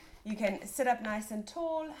You can sit up nice and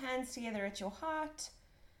tall, hands together at your heart,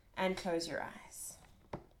 and close your eyes.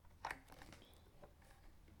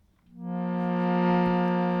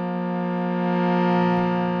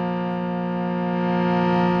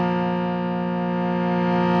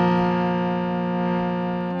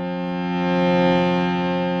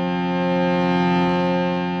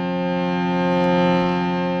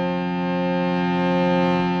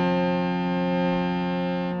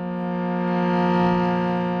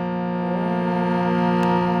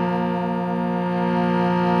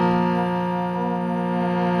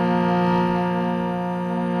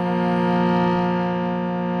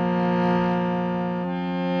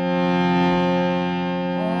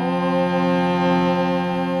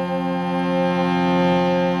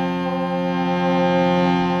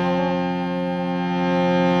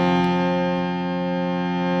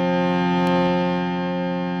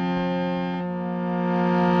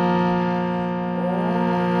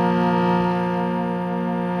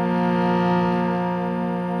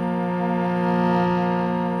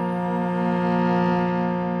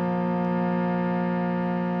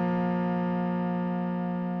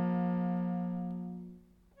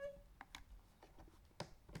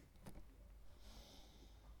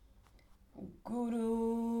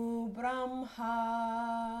 Guru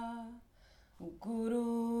Brahma,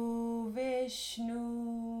 Guru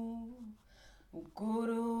Vishnu,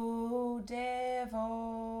 Guru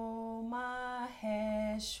Devo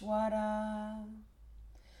Maheshwara,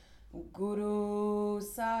 Guru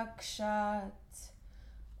Sakshat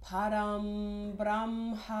Param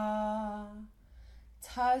Brahma,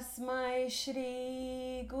 Tasmai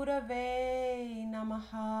Shri Gurave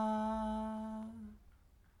Namaha.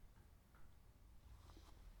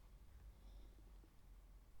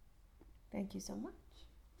 Thank you so much.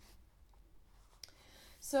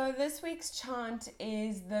 So this week's chant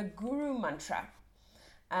is the Guru Mantra.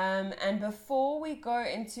 And before we go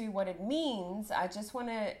into what it means, I just want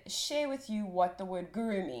to share with you what the word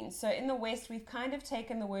guru means. So in the West, we've kind of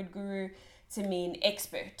taken the word guru to mean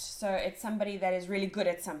expert. So it's somebody that is really good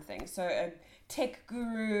at something. So a tech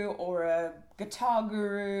guru or a guitar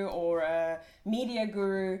guru or a media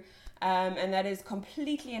guru. And that is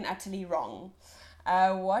completely and utterly wrong.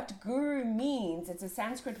 What guru means, it's a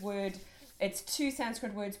Sanskrit word, it's two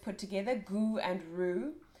Sanskrit words put together, gu and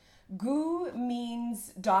ru. Gu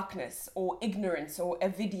means darkness or ignorance or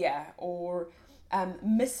avidya or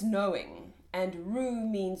misknowing, and ru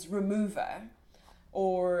means remover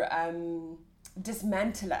or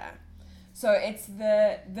dismantler. So it's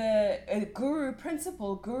the guru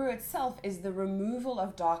principle. Guru itself is the removal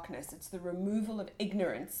of darkness, it's the removal of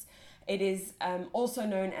ignorance. It is also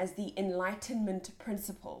known as the enlightenment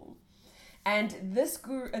principle. And this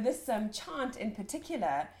chant in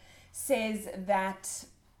particular says that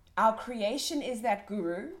our creation is that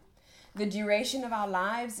guru, the duration of our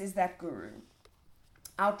lives is that guru.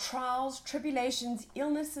 Our trials, tribulations,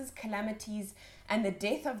 illnesses, calamities, and the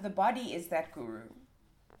death of the body is that guru.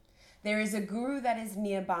 There is a guru that is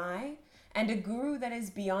nearby and a guru that is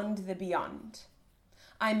beyond the beyond.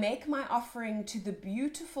 I make my offering to the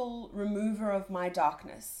beautiful remover of my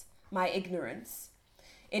darkness, my ignorance.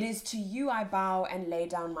 It is to you I bow and lay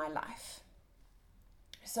down my life.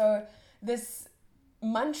 So this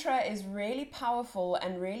mantra is really powerful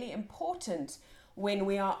and really important when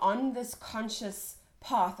we are on this conscious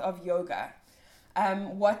path of yoga.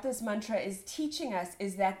 What this mantra is teaching us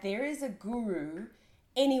is that there is a guru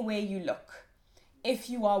anywhere you look,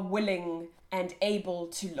 if you are willing and able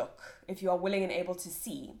to look, if you are willing and able to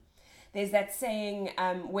see. There's that saying,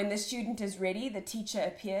 when the student is ready, the teacher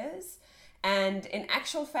appears. And in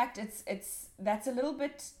actual fact, that's a little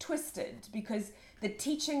bit twisted, because the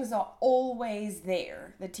teachings are always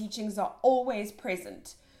there. The teachings are always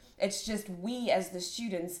present. It's just we as the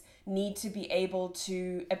students need to be able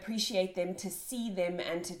to appreciate them, to see them,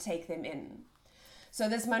 and to take them in. So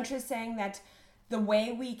this mantra is saying that the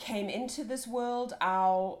way we came into this world,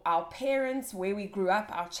 our parents, where we grew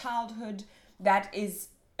up, our childhood, that is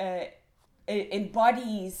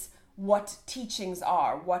embodies what teachings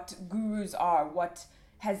are, what gurus are, what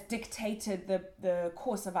has dictated the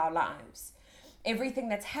course of our lives. Everything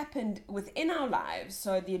that's happened within our lives,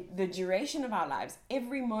 so the duration of our lives,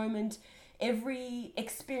 every moment, every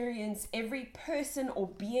experience, every person or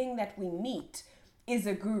being that we meet is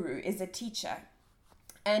a guru, is a teacher.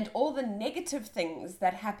 And all the negative things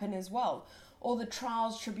that happen as well, all the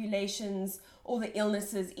trials, tribulations, all the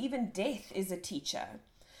illnesses, even death is a teacher.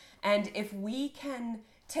 And if we can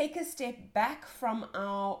take a step back from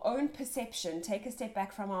our own perception, take a step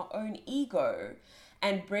back from our own ego,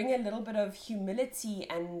 and bring a little bit of humility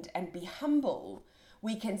and be humble,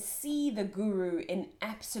 we can see the guru in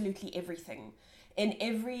absolutely everything. In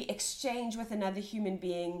every exchange with another human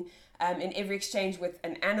being, in every exchange with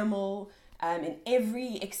an animal, in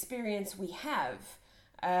every experience we have,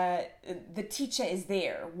 the teacher is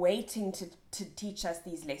there waiting to teach us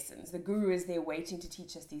these lessons. The guru is there waiting to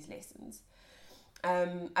teach us these lessons.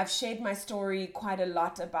 I've shared my story quite a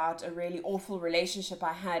lot about a really awful relationship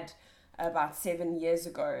I had about 7 years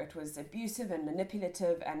ago. It was abusive and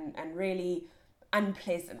manipulative and really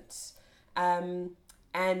unpleasant.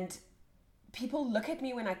 And people look at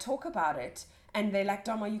me when I talk about it and they're like,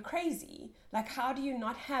 Dom, are you crazy? Like, how do you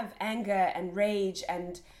not have anger and rage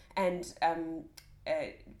and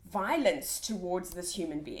violence towards this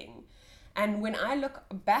human being? And when I look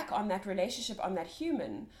back on that relationship, on that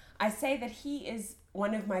human, I say that he is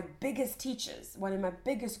one of my biggest teachers, one of my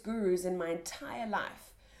biggest gurus in my entire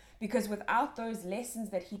life. Because without those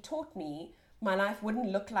lessons that he taught me, my life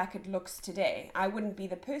wouldn't look like it looks today. I wouldn't be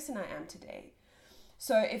the person I am today.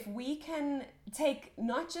 So if we can take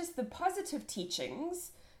not just the positive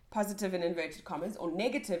teachings, positive in inverted commas, or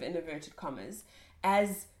negative in inverted commas,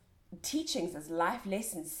 as teachings, as life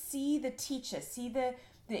lessons, see the teacher, see the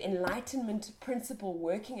enlightenment principle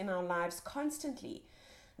working in our lives constantly,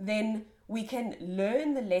 then we can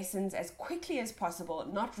learn the lessons as quickly as possible,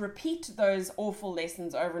 not repeat those awful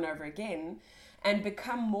lessons over and over again, and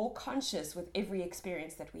become more conscious with every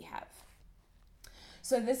experience that we have.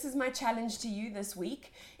 So this is my challenge to you this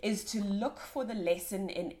week, is to look for the lesson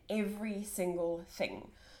in every single thing.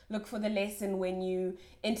 Look for the lesson when you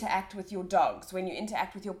interact with your dogs, when you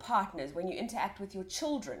interact with your partners, when you interact with your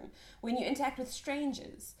children, when you interact with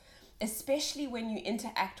strangers, especially when you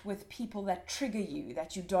interact with people that trigger you,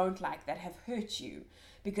 that you don't like, that have hurt you,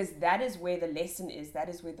 because that is where the lesson is, that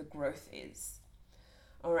is where the growth is.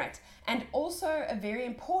 All right. And also a very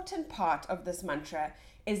important part of this mantra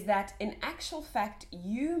is that in actual fact,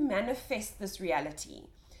 you manifest this reality.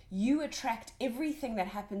 You attract everything that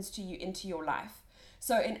happens to you into your life.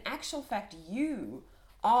 So in actual fact, you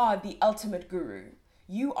are the ultimate guru.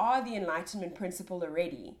 You are the enlightenment principle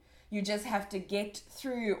already. You just have to get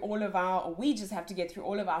through we just have to get through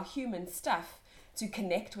all of our human stuff to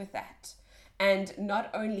connect with that. And not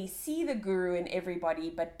only see the guru in everybody,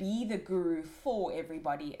 but be the guru for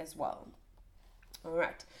everybody as well. All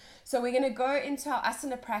right. So we're going to go into our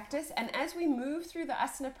asana practice. And as we move through the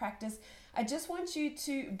asana practice, I just want you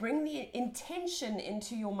to bring the intention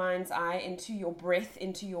into your mind's eye, into your breath,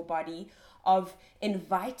 into your body, of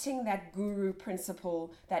inviting that guru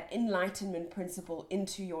principle, that enlightenment principle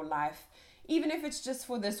into your life. Even if it's just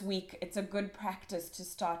for this week, it's a good practice to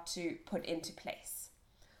start to put into place.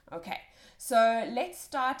 Okay, so let's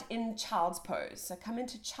start in child's pose. So come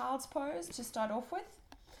into child's pose to start off with.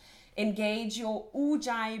 Engage your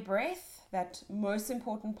ujjayi breath, that most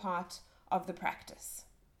important part of the practice.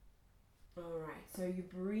 All right, so you're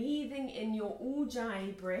breathing in your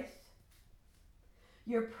ujjayi breath.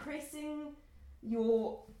 You're pressing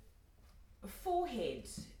your forehead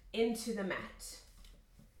into the mat.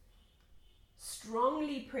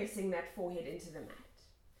 Strongly pressing that forehead into the mat.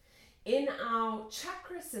 In our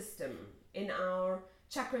chakra system,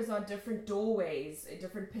 chakras are different doorways,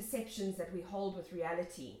 different perceptions that we hold with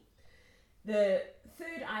reality. The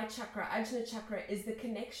third eye chakra, Ajna chakra, is the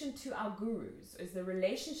connection to our gurus, is the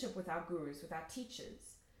relationship with our gurus, with our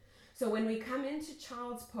teachers. So when we come into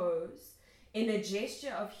child's pose, in a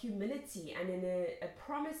gesture of humility and in a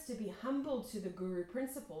promise to be humble to the guru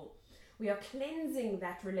principle, we are cleansing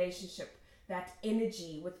that relationship, that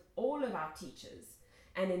energy with all of our teachers,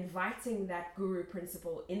 and inviting that guru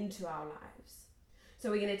principle into our lives. So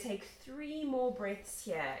we're going to take 3 more breaths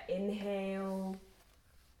here. Inhale.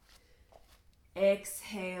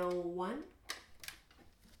 Exhale, 1.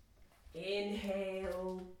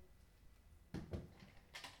 Inhale.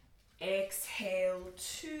 Exhale,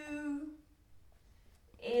 2.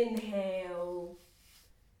 Inhale.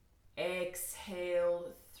 Exhale,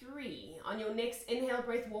 3. On your next inhale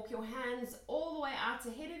breath, walk your hands all the way out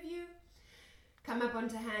ahead of you. Come up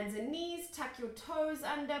onto hands and knees, tuck your toes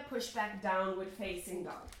under, push back downward facing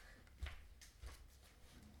dog.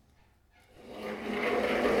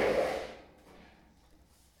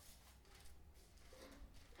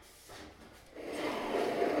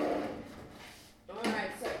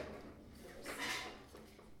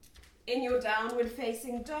 In your downward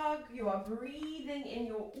facing dog, you are breathing in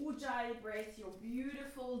your ujjayi breath, your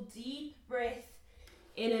beautiful deep breath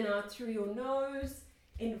in and out through your nose,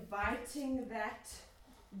 inviting that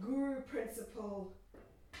guru principle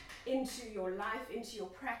into your life, into your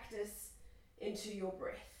practice, into your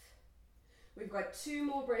breath. We've got 2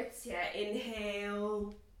 more breaths here.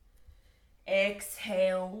 Inhale,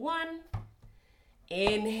 exhale, 1.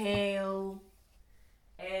 Inhale,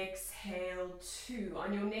 exhale, 2.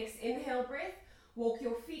 On your next inhale breath, walk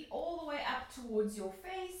your feet all the way up towards your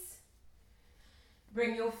face.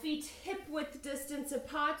 Bring your feet hip-width distance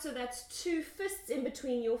apart, so that's 2 fists in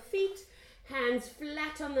between your feet. Hands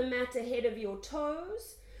flat on the mat ahead of your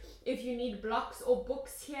toes. If you need blocks or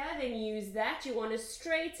books here, then use that. You want to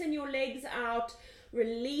straighten your legs out,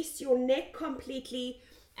 release your neck completely,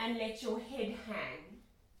 and let your head hang.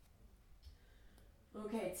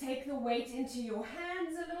 Okay, take the weight into your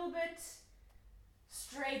hands a little bit.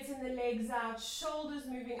 Straighten the legs out, shoulders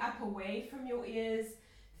moving up away from your ears.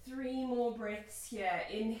 3 more breaths here.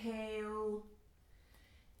 Inhale,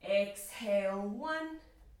 exhale, 1.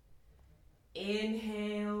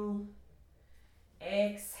 Inhale,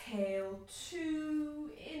 exhale,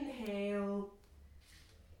 2. Inhale,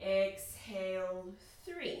 exhale,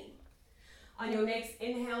 3. On your next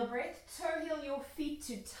inhale breath, toe heel your feet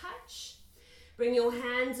to touch. Bring your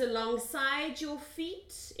hands alongside your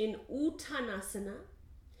feet in Uttanasana.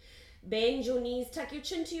 Bend your knees, tuck your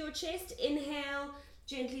chin to your chest. Inhale,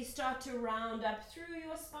 gently start to round up through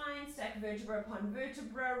your spine, stack vertebra upon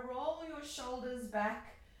vertebra, roll your shoulders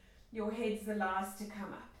back. Your head's the last to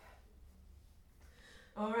come up.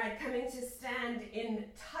 All right, coming to stand in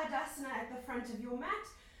Tadasana at the front of your mat,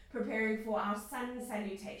 preparing for our sun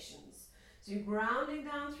salutations. So you're grounding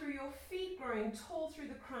down through your feet, growing tall through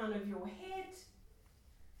the crown of your head.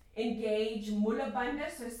 Engage Mula Bandha,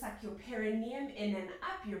 so suck your perineum in and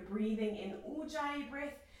up. You're breathing in Ujjayi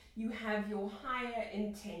breath. You have your higher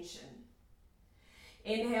intention.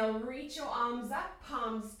 Inhale, reach your arms up,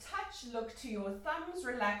 palms touch, look to your thumbs,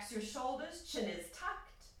 relax your shoulders, chin is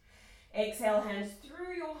tucked. Exhale, hands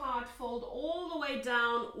through your heart, fold all the way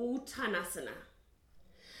down, Uttanasana.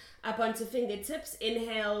 Up onto fingertips,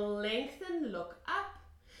 inhale, lengthen, look up.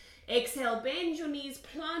 Exhale, bend your knees,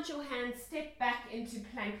 plant your hands, step back into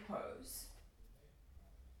plank pose.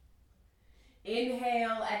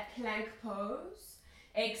 Inhale at plank pose.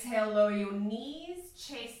 Exhale, lower your knees,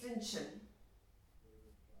 chest and chin.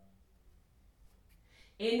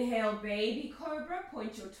 Inhale, baby cobra,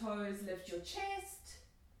 point your toes, lift your chest.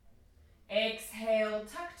 Exhale,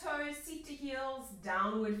 tuck toes, seat to heels,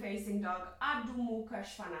 downward facing dog, Adho Mukha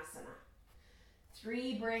Svanasana.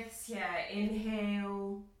 3 breaths here.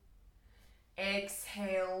 Inhale,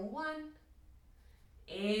 exhale, 1.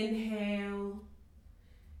 Inhale,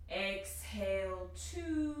 exhale,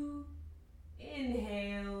 2.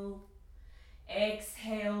 Inhale,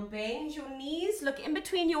 exhale, bend your knees, look in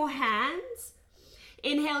between your hands.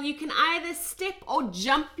 Inhale, you can either step or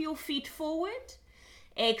jump your feet forward.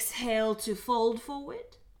 Exhale to fold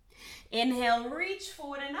forward. Inhale, reach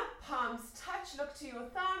forward and up, palms touch, look to your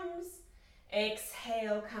thumbs.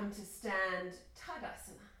 Exhale, come to stand,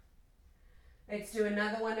 Tadasana. Let's do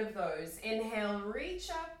another one of those. Inhale, reach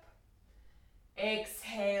up.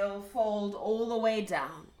 Exhale, fold all the way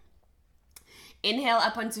down. Inhale,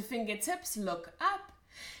 up onto fingertips, look up.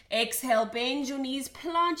 Exhale, bend your knees,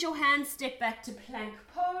 plant your hands, step back to plank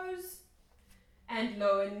pose. And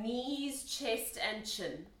lower knees, chest and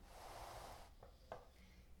chin.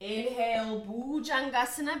 Inhale,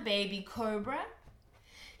 Bhujangasana, baby cobra.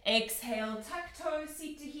 Exhale, tuck toes,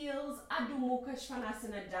 seat to heels, Adho Mukha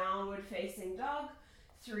Svanasana, downward facing dog.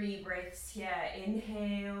 3 breaths here.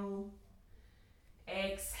 Inhale,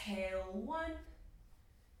 exhale, 1.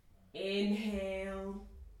 Inhale,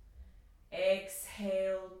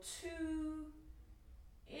 exhale, 2.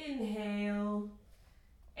 Inhale,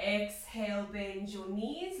 exhale, bend your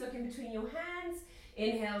knees, look in between your hands.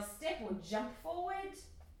 Inhale, step or jump forward.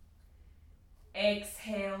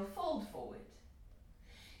 Exhale, fold forward.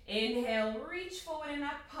 Inhale, reach forward and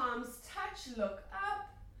up, palms touch, look up.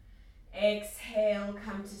 Exhale,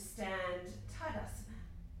 come to stand, Tadasana.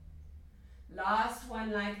 Last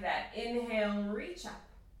one like that. Inhale, reach up.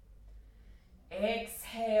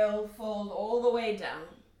 Exhale, fold all the way down.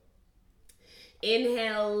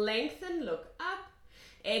 Inhale, lengthen, look up.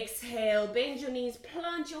 Exhale, bend your knees,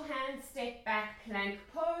 plant your hands, step back, plank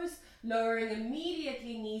pose, lowering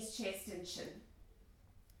immediately knees, chest and chin.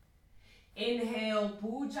 Inhale,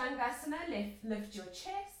 Bhujangasana, lift your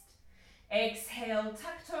chest. Exhale,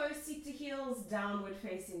 tuck toes, seat to heels, downward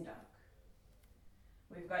facing dog.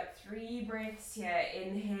 We've got 3 breaths here.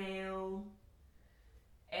 Inhale,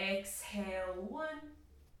 exhale, 1.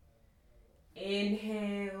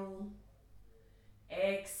 Inhale,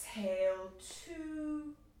 exhale,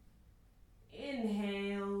 2.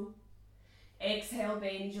 Inhale, exhale,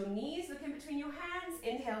 bend your knees, look in between your hands.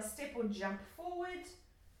 Inhale, step or jump forward.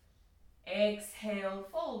 Exhale,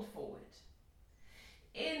 fold forward.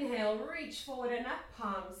 Inhale, reach forward and up,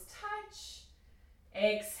 palms touch.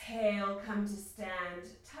 Exhale, come to stand,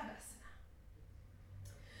 Tadasana.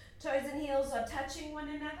 Toes and heels are touching one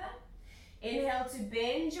another. Inhale to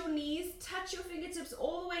bend your knees, touch your fingertips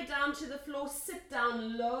all the way down to the floor, sit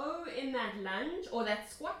down low in that lunge, or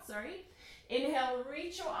that squat, sorry. Inhale,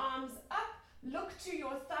 reach your arms up, look to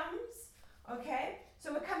your thumbs, okay?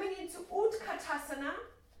 So we're coming into Utkatasana,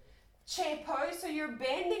 chair pose, so you're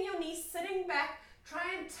bending your knees, sitting back,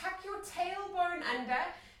 try and tuck your tailbone under,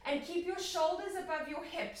 and keep your shoulders above your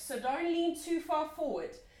hips, so don't lean too far forward.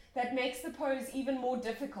 That makes the pose even more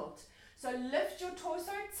difficult. So lift your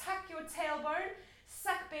torso, tuck your tailbone,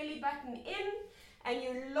 suck belly button in, and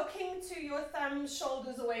you're looking to your thumbs,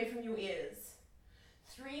 shoulders away from your ears.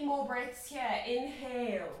 3 more breaths here.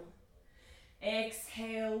 Inhale.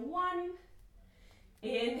 Exhale, 1.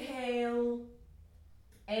 Inhale.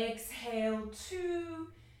 Exhale, 2.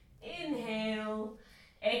 Inhale.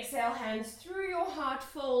 Exhale, hands through your heart,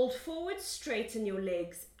 fold forward, straighten your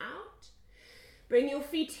legs out. Bring your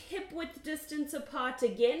feet hip-width distance apart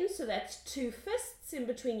again, so that's 2 fists in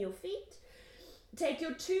between your feet. Take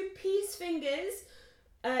your 2 peace fingers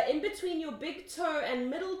in between your big toe and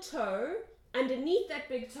middle toe, underneath that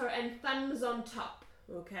big toe, and thumbs on top,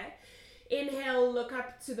 okay? Inhale, look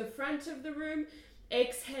up to the front of the room.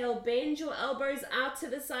 Exhale, bend your elbows out to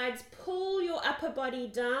the sides, pull your upper body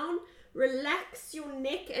down, relax your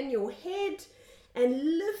neck and your head,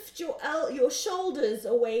 and lift your shoulders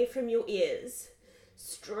away from your ears.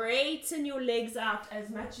 Straighten your legs out as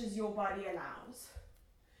much as your body allows.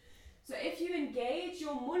 So if you engage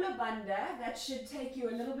your Mula Bandha, that should take you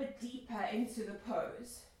a little bit deeper into the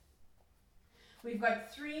pose. We've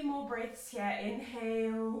got 3 more breaths here.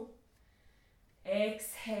 Inhale.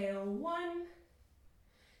 Exhale, 1.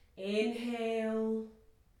 Inhale.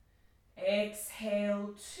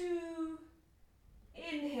 Exhale, 2.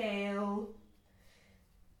 Inhale.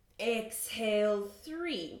 Exhale,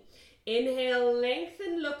 3. Inhale,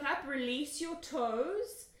 lengthen, look up, release your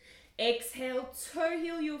toes. Exhale, toe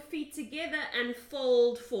heel your feet together and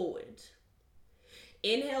fold forward.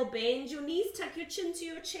 Inhale, bend your knees, tuck your chin to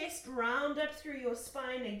your chest, round up through your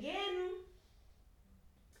spine again.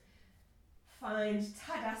 Find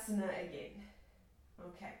Tadasana again.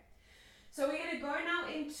 Okay. So we're going to go now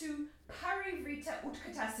into Parivrita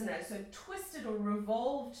Utkatasana, so twisted or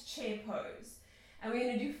revolved chair pose. And we're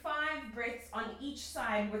going to do 5 breaths on each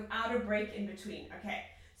side without a break in between. Okay,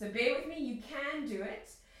 so bear with me, you can do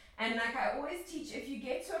it. And like I always teach, if you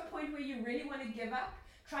get to a point where you really want to give up,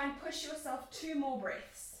 try and push yourself 2 more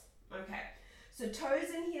breaths. Okay, so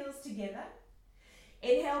toes and heels together.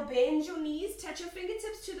 Inhale, bend your knees, touch your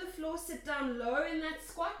fingertips to the floor, sit down low in that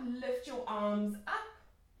squat, lift your arms up.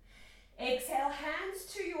 Exhale, hands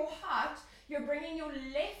to your heart. You're bringing your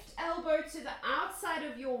left elbow to the outside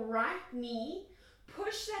of your right knee.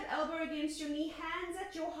 Push that elbow against your knee, hands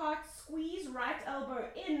at your heart, squeeze right elbow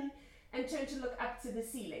in and turn to look up to the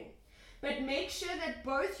ceiling. But make sure that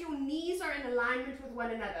both your knees are in alignment with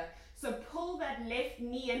one another. So pull that left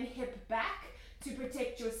knee and hip back to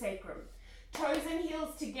protect your sacrum. Toes and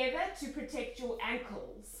heels together to protect your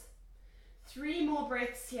ankles. 3 more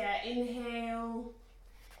breaths here. Inhale.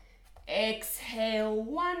 Exhale,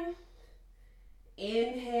 1.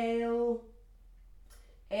 Inhale.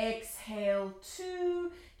 Exhale,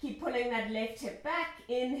 2. Keep pulling that left hip back.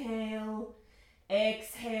 Inhale.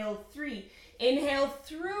 Exhale, 3. Inhale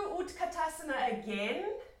through Utkatasana again.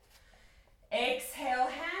 Exhale,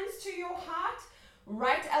 hands to your heart.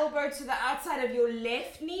 Right elbow to the outside of your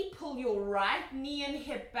left knee. Pull your right knee and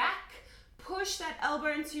hip back. Push that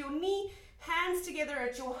elbow into your knee. Hands together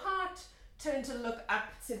at your heart. Turn to look up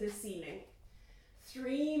to the ceiling.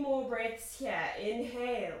 3 more breaths here.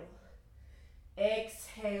 Inhale.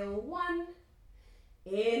 Exhale, 1.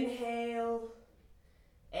 Inhale.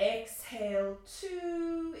 Exhale,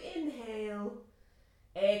 2. Inhale.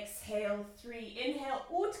 Exhale, 3. Inhale,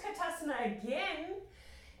 Utkatasana again.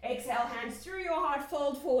 Exhale, hands through your heart,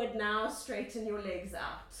 fold forward now, straighten your legs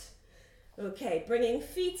out. Okay, bringing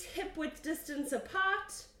feet hip-width distance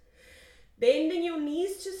apart. Bending your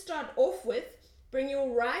knees to start off with. Bring your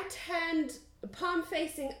right hand, palm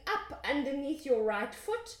facing up underneath your right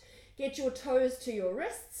foot. Get your toes to your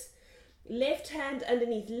wrists. Left hand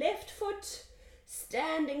underneath left foot.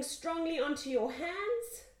 Standing strongly onto your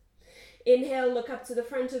hands. Inhale, look up to the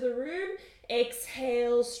front of the room.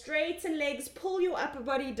 Exhale, straighten legs, pull your upper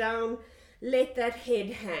body down. Let that head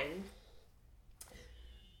hang.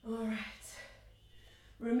 All right.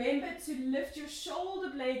 Remember to lift your shoulder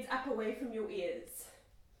blades up away from your ears.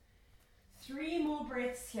 3 more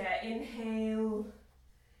breaths here. Inhale.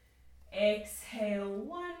 Exhale,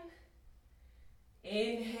 1.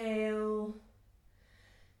 Inhale.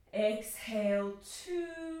 Exhale,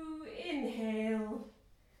 2. Inhale.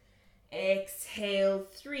 Exhale,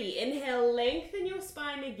 3. Inhale, lengthen your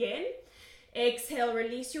spine again. Exhale,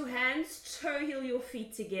 release your hands, toe heel your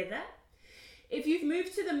feet together. If you've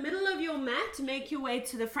moved to the middle of your mat, make your way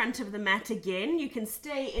to the front of the mat again. You can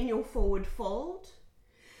stay in your forward fold.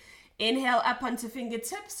 Inhale up onto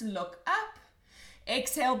fingertips, look up.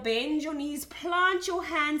 Exhale, bend your knees, plant your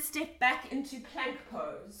hands, step back into plank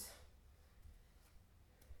pose.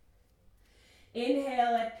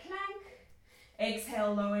 Inhale at plank.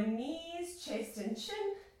 Exhale, lower knees, chest and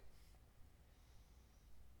chin.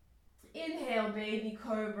 Inhale, baby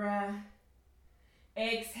cobra.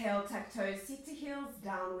 Exhale, tuck toes, seat to heels,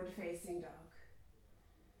 downward facing dog.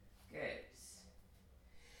 Good.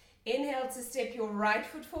 Inhale to step your right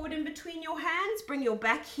foot forward in between your hands. Bring your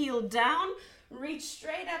back heel down. Reach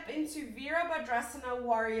straight up into Virabhadrasana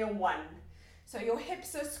Warrior 1. So your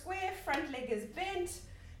hips are square, front leg is bent,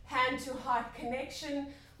 hand to heart connection.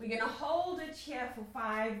 We're going to hold it here for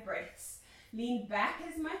 5 breaths. Lean back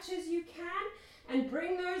as much as you can and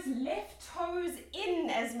bring those left toes in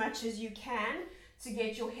as much as you can to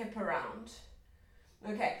get your hip around.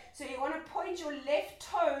 Okay, so you want to point your left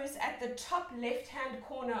toes at the top left-hand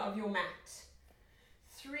corner of your mat.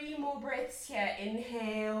 3 more breaths here.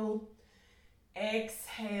 Inhale.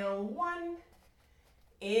 Exhale, 1.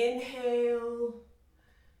 Inhale.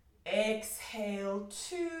 Exhale,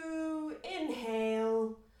 2.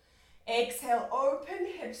 Inhale. Exhale, open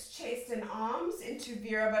hips, chest and arms into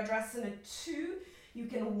Virabhadrasana 2. You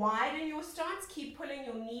can widen your stance. Keep pulling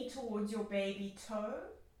your knee towards your baby toe.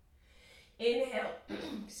 Inhale,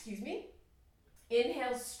 excuse me.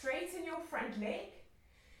 Inhale, straighten your front leg.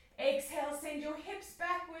 Exhale, send your hips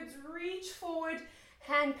backwards, reach forward.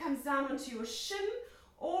 Hand comes down onto your shin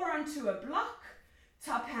or onto a block.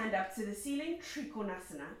 Top hand up to the ceiling,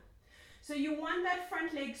 Trikonasana. So you want that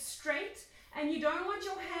front leg straight and you don't want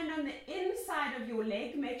your hand on the inside of your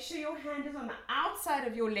leg. Make sure your hand is on the outside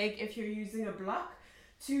of your leg if you're using a block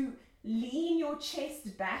to lean your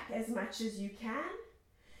chest back as much as you can.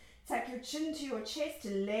 Tuck your chin to your chest,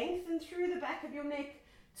 lengthen through the back of your neck.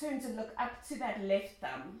 Turn to look up to that left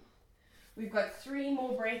thumb. We've got 3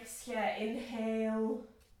 more breaths here. Inhale.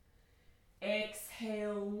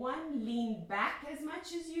 Exhale, 1. Lean back as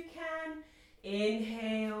much as you can.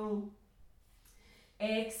 Inhale.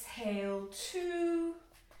 Exhale, 2.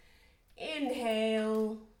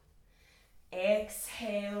 Inhale.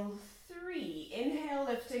 Exhale, 3. Inhale,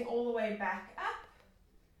 lifting all the way back up.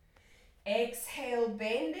 Exhale,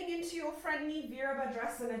 bending into your front knee,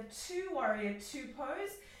 Virabhadrasana 2, Warrior 2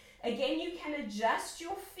 pose. Again, you can adjust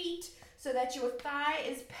your feet so that your thigh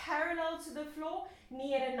is parallel to the floor,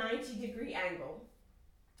 knee at a 90-degree angle.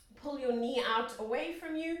 Pull your knee out away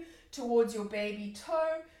from you towards your baby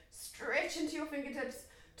toe. Stretch into your fingertips.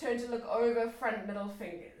 Turn to look over, front middle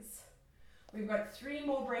fingers. We've got 3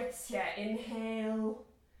 more breaths here. Inhale.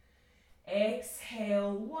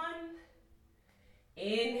 Exhale, 1.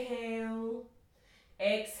 Inhale.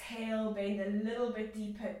 Exhale, bend a little bit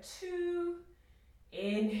deeper, 2.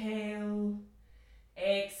 Inhale.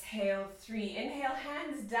 Exhale, 3. Inhale,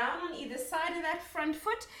 hands down on either side of that front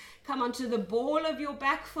foot. Come onto the ball of your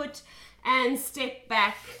back foot and step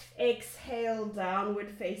back. Exhale, downward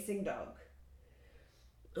facing dog.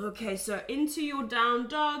 Okay, so into your down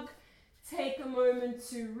dog. Take a moment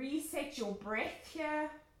to reset your breath here.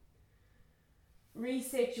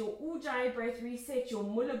 Reset your Ujjayi breath, reset your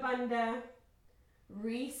Mula Bandha,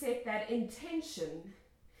 reset that intention.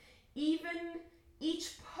 Even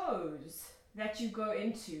each pose that you go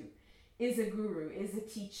into is a guru, is a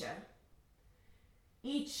teacher.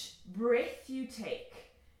 Each breath you take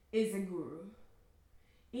is a guru.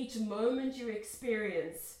 Each moment you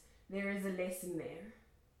experience, there is a lesson there.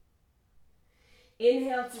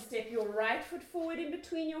 Inhale to step your right foot forward in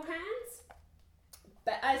between your hands.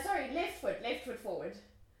 Left foot forward.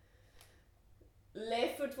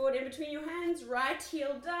 Left foot forward in between your hands, right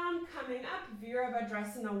heel down, coming up,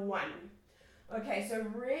 Virabhadrasana 1. Okay, so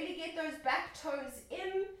really get those back toes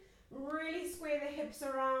in, really square the hips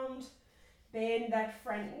around, bend that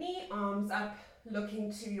front knee, arms up,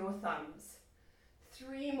 looking to your thumbs.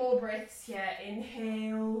 3 more breaths here.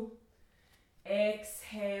 Inhale,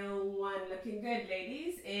 exhale, 1. Looking good,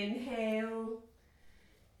 ladies. Inhale,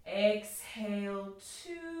 exhale,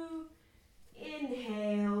 2.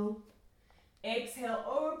 Inhale, exhale,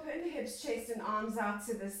 open hips, chest and arms out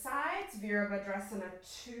to the sides, Virabhadrasana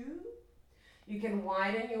 2. You can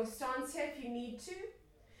widen your stance here if you need to.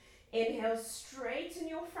 Inhale, straighten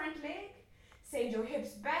your front leg, send your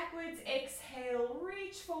hips backwards, exhale,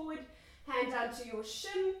 reach forward, hand down to your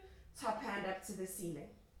shin, top hand up to the ceiling.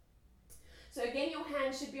 So again, your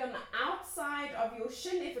hand should be on the outside of your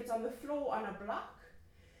shin if it's on the floor on a block.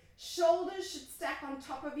 Shoulders should stack on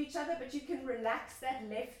top of each other, but you can relax that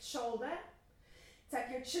left shoulder. Tuck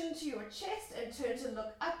your chin to your chest and turn to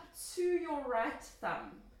look up to your right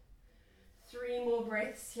thumb. 3 more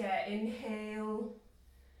breaths here. Inhale.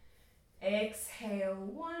 Exhale.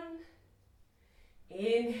 1.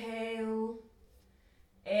 Inhale.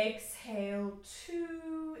 Exhale.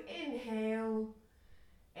 2. Inhale.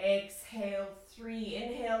 Exhale. 3.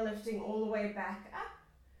 Inhale, lifting all the way back up.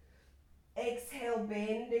 Exhale,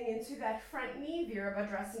 bending into that front knee.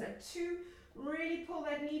 Virabhadrasana 2. Really pull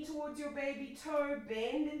that knee towards your baby toe.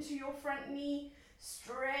 Bend into your front knee.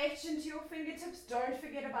 Stretch into your fingertips. Don't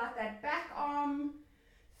forget about that back arm.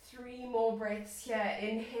 3 more breaths here.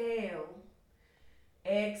 Inhale.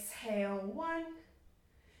 Exhale. 1.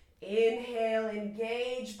 Inhale,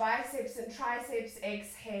 engage biceps and triceps.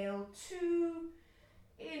 Exhale. 2.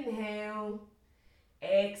 Inhale.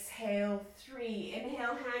 Exhale. 3.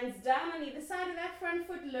 Inhale, hands down on either side of that front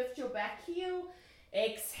foot. Lift your back heel.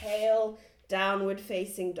 Exhale, downward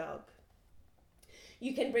facing dog.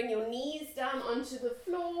 You can bring your knees down onto the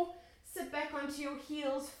floor. Sit back onto your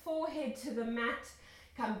heels, forehead to the mat.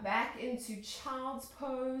 Come back into child's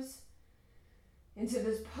pose. Into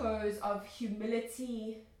this pose of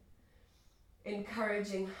humility.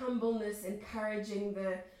 Encouraging humbleness, encouraging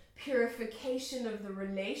the purification of the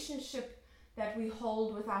relationship that we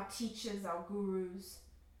hold with our teachers, our gurus,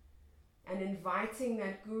 and inviting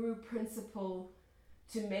that guru principle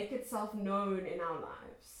to make itself known in our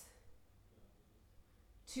lives.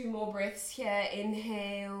 2 more breaths here.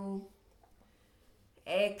 Inhale.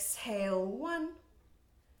 Exhale. 1.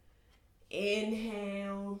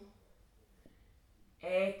 Inhale.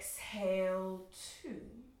 Exhale. 2.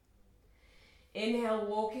 Inhale,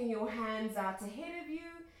 walking your hands out ahead of you.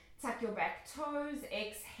 Tuck your back toes.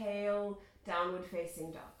 Exhale, downward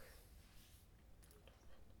facing dog.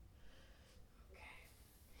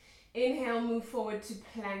 Okay. Inhale, move forward to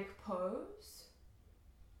plank pose.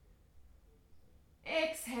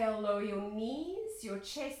 Exhale, lower your knees, your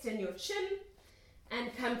chest and your chin,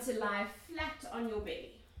 and come to lie flat on your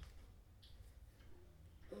belly.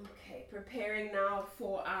 Okay, preparing now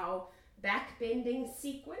for our back bending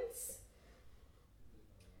sequence.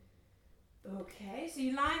 Okay, so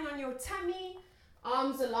you're lying on your tummy,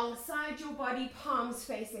 arms alongside your body, palms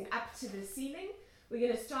facing up to the ceiling. We're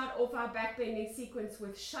going to start off our back bending sequence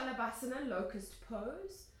with Shalabhasana, locust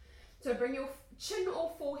pose. So bring your chin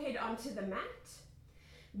or forehead onto the mat.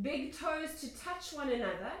 Big toes to touch one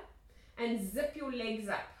another and zip your legs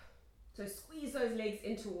up. So squeeze those legs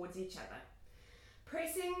in towards each other.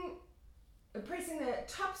 Pressing the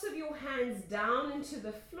tops of your hands down into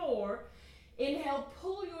the floor. Inhale,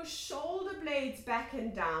 pull your shoulder blades back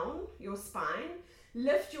and down, your spine.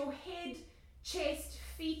 Lift your head, chest,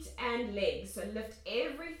 feet, and legs. So lift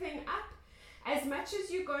everything up. As much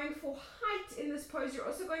as you're going for height in this pose, you're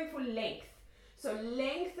also going for length. So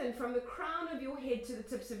lengthen from the crown of your head to the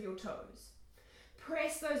tips of your toes.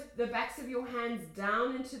 Press the backs of your hands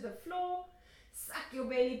down into the floor. Suck your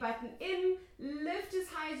belly button in. Lift as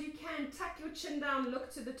high as you can. Tuck your chin down.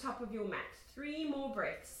 Look to the top of your mat. 3 more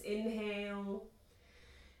breaths. Inhale.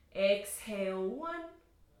 Exhale. 1.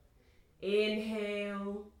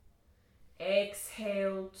 Inhale.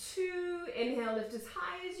 Exhale. 2. Inhale, lift as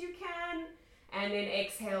high as you can. And then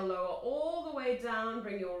exhale, lower all the way down.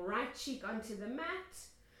 Bring your right cheek onto the mat.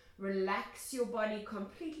 Relax your body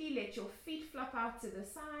completely. Let your feet flop out to the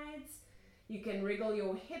sides. You can wriggle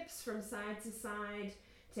your hips from side to side.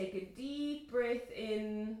 Take a deep breath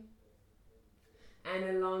in. And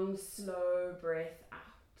a long, slow breath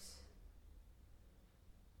out.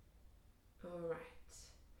 All right.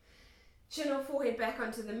 Chin or forehead back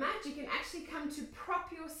onto the mat. You can actually come to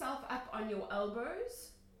prop yourself up on your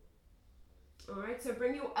elbows. All right, so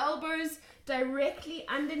bring your elbows directly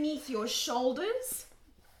underneath your shoulders.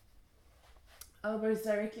 Elbows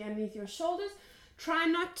directly underneath your shoulders. Try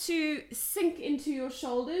not to sink into your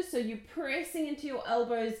shoulders, so you're pressing into your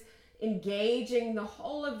elbows, engaging the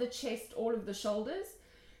whole of the chest, all of the shoulders.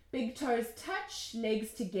 Big toes touch,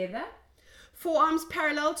 legs together. Forearms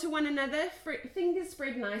parallel to one another, fingers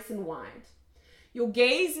spread nice and wide. Your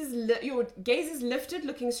gaze is lifted,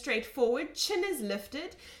 looking straight forward. Chin is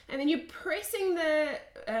lifted, and then you're pressing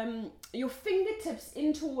your fingertips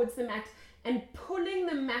in towards the mat and pulling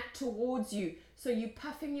the mat towards you. So you're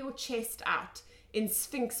puffing your chest out in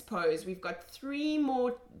Sphinx pose. We've got 3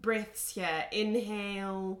 more breaths here.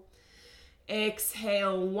 Inhale.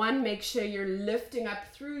 Exhale. 1. Make sure you're lifting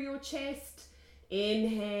up through your chest.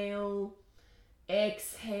 Inhale.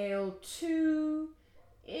 Exhale. 2.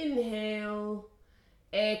 Inhale.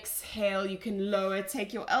 Exhale, you can lower,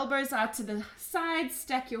 take your elbows out to the side,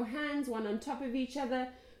 stack your hands one on top of each other,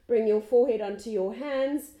 bring your forehead onto your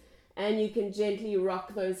hands, and you can gently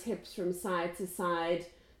rock those hips from side to side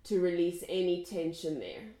to release any tension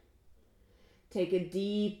there. Take a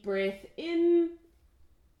deep breath in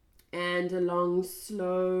and a long,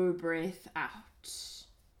 slow breath out.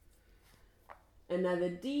 Another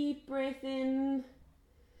deep breath in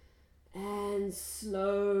and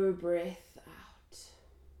slow breath out.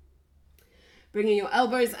 Bringing your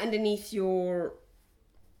elbows underneath your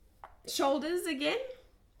shoulders again.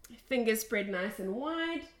 Fingers spread nice and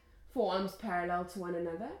wide. Forearms parallel to one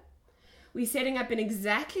another. We're setting up in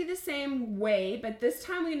exactly the same way, but this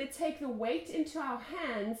time we're going to take the weight into our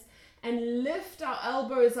hands and lift our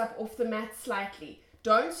elbows up off the mat slightly.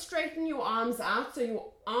 Don't straighten your arms out, so your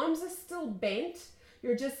arms are still bent.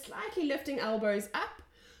 You're just slightly lifting elbows up,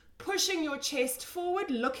 pushing your chest forward,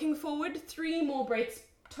 looking forward. 3 more breaths.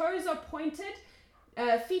 Toes are pointed,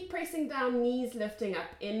 feet pressing down, knees lifting up.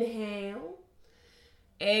 Inhale,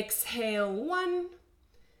 exhale, 1,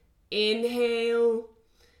 inhale,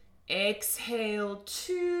 exhale,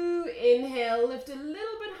 2, inhale, lift a little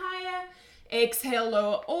bit higher, exhale,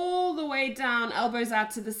 lower all the way down, elbows out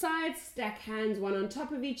to the sides, stack hands one on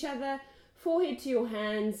top of each other, forehead to your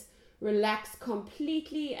hands, relax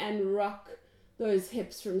completely and rock those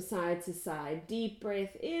hips from side to side. Deep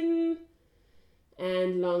breath in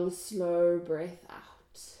and long, slow breath out.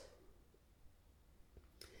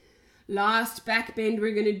 Last back bend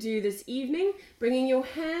we're going to do this evening, bringing your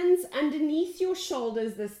hands underneath your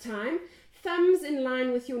shoulders this time, thumbs in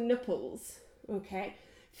line with your nipples, okay?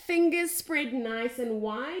 Fingers spread nice and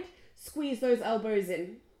wide, squeeze those elbows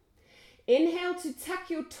in. Inhale to tuck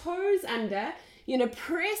your toes under, you're going to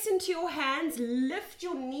press into your hands, lift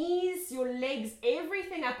your knees, your legs,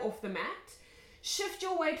 everything up off the mat. Shift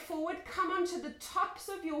your weight forward, come onto the tops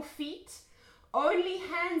of your feet, only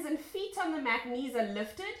hands and feet on the mat, knees are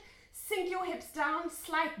lifted. Sink your hips down,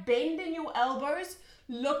 slight bend in your elbows,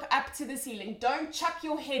 look up to the ceiling. Don't chuck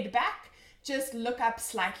your head back, just look up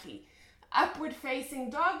slightly. Upward facing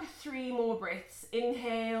dog, 3 more breaths.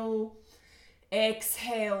 Inhale,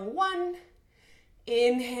 exhale, 1,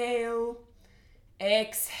 inhale,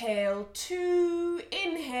 exhale, 2,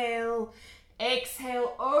 inhale,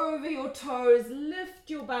 exhale over your toes, lift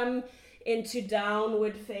your bum into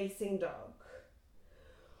downward facing dog.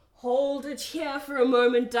 Hold it here for a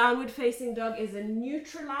moment. Downward facing dog is a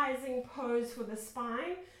neutralizing pose for the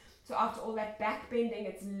spine. So after all that back bending,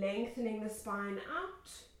 it's lengthening the spine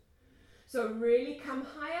out. So really come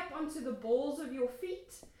high up onto the balls of your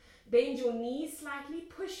feet. Bend your knees slightly.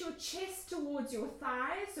 Push your chest towards your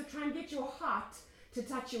thighs. So try and get your heart to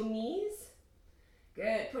touch your knees.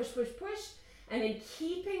 Good. Push, push, push. And then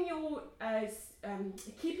keeping your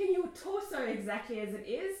torso exactly as it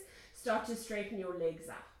is, start to straighten your legs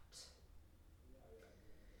out.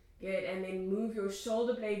 Good, and then move your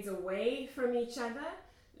shoulder blades away from each other,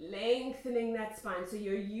 lengthening that spine. So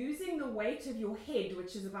you're using the weight of your head,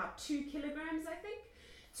 which is about 2 kilograms, I think,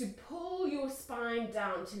 to pull your spine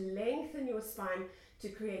down, to lengthen your spine, to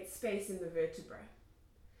create space in the vertebrae.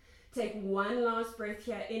 Take one last breath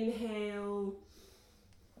here. Inhale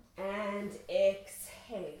and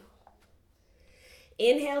exhale.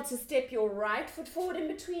 Inhale to step your right foot forward in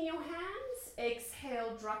between your hands.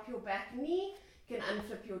 Exhale, drop your back knee. You can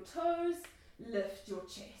unflip your toes, lift your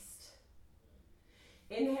chest.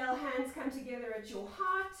 Inhale, hands come together at your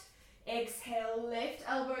heart. Exhale, left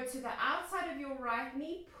elbow to the outside of your right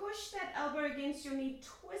knee. Push that elbow against your knee,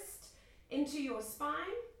 twist into your spine.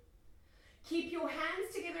 Keep your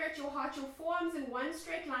hands together at your heart, your forearms in one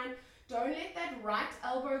straight line. Don't let that right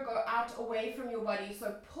elbow go out away from your body.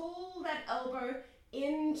 So pull that elbow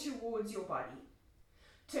in towards your body.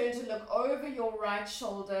 Turn to look over your right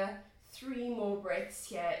shoulder. 3 more breaths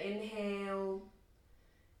here. Inhale,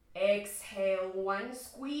 exhale, 1.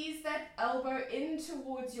 Squeeze that elbow in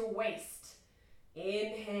towards your waist.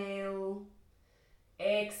 Inhale,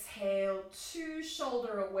 exhale, 2.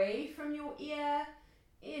 Shoulder away from your ear.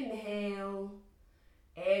 Inhale,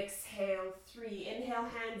 exhale, 3. Inhale,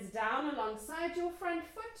 hands down alongside your front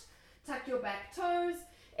foot. Tuck your back toes.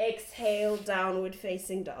 Exhale, downward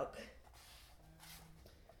facing dog.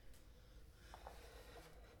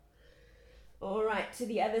 All right, to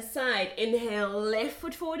the other side. Inhale, left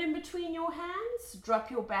foot forward in between your hands.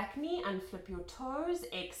 Drop your back knee, unflip your toes.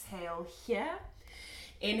 Exhale here.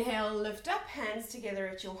 Inhale, lift up, hands together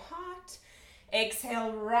at your heart.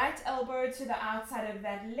 Exhale, right elbow to the outside of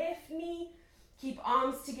that left knee. Keep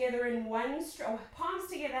arms together in palms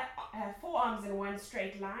together, forearms in one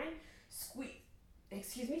straight line.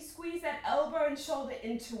 Squeeze that elbow and shoulder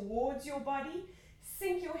in towards your body.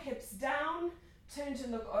 Sink your hips down. Turn to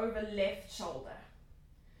look over left shoulder.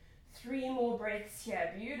 3 more breaths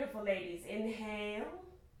here. Beautiful, ladies. Inhale.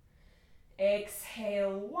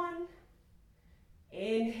 Exhale. 1.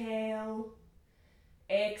 Inhale.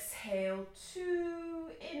 Exhale. 2.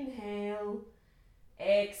 Inhale.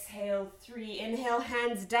 Exhale. 3. Inhale,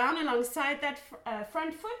 hands down alongside that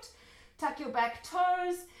front foot. Tuck your back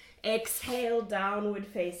toes. Exhale, downward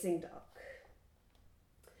facing dog.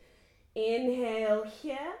 Inhale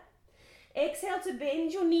here. Exhale to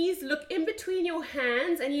bend your knees. Look in between your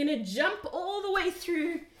hands and you're going to jump all the way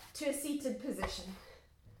through to a seated position.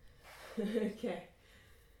 Okay.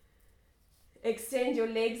 Extend your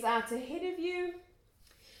legs out ahead of you.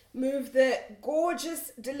 Move the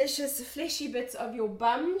gorgeous, delicious, fleshy bits of your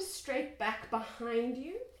bum straight back behind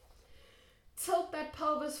you. Tilt that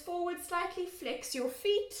pelvis forward slightly. Flex your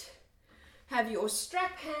feet. Have your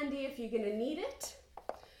strap handy if you're going to need it.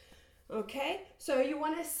 Okay, so you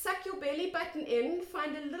want to suck your belly button in.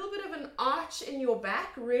 Find a little bit of an arch in your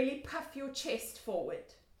back. Really puff your chest forward.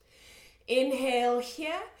 Inhale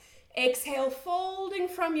here. Exhale, folding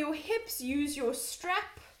from your hips. Use your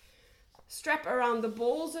strap around the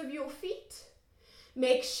balls of your feet.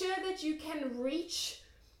 Make sure that you can reach,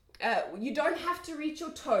 you don't have to reach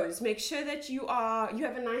your toes. Make sure that you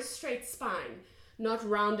have a nice straight spine, not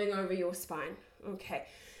rounding over your spine. Okay,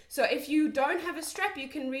 so if you don't have a strap, you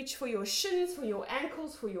can reach for your shins, for your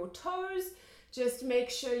ankles, for your toes. Just make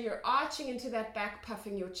sure you're arching into that back,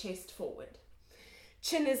 puffing your chest forward.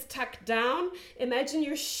 Chin is tucked down. Imagine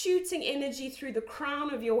you're shooting energy through the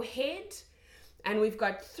crown of your head. And we've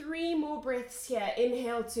got 3 more breaths here.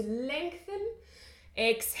 Inhale to lengthen.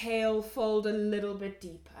 Exhale, fold a little bit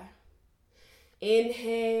deeper.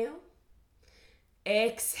 Inhale.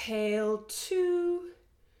 Exhale, 2.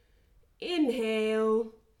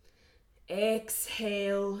 Inhale.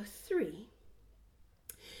 Exhale, 3.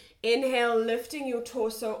 Inhale, lifting your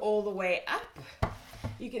torso all the way up.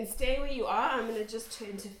 You can stay where you are. I'm going to just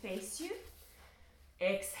turn to face you.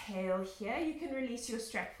 Exhale here. You can release your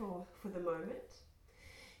strap for the moment.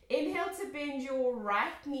 Inhale to bend your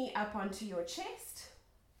right knee up onto your chest.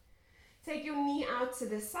 Take your knee out to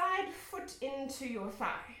the side, foot into your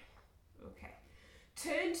thigh. Okay.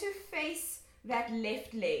 Turn to face that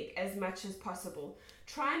left leg as much as possible.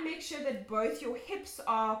 Try and make sure that both your hips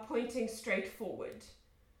are pointing straight forward.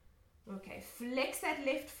 Okay, flex that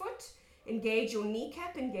left foot. Engage your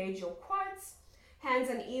kneecap, engage your quads. Hands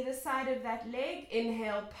on either side of that leg.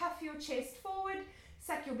 Inhale, puff your chest forward.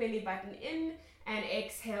 Suck your belly button in. And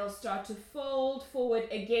exhale, start to fold forward.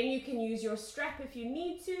 Again, you can use your strap if you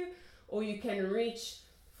need to, or you can reach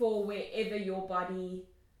for wherever your body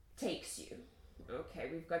takes you. Okay,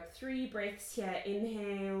 we've got 3 breaths here.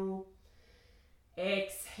 Inhale.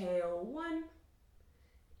 Exhale, 1.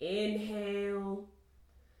 Inhale.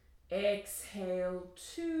 Exhale,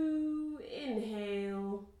 2.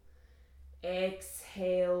 Inhale.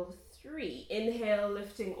 Exhale, 3. Inhale,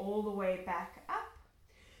 lifting all the way back up.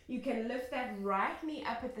 You can lift that right knee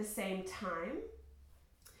up at the same time.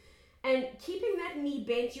 And keeping that knee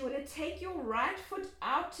bent, you want to take your right foot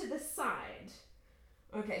out to the side.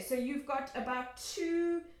 Okay, so you've got about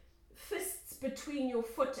 2 fists between your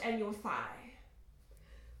foot and your thigh.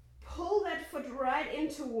 Pull that foot right in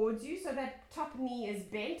towards you so that top knee is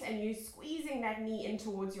bent and you're squeezing that knee in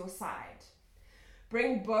towards your side.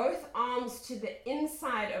 Bring both arms to the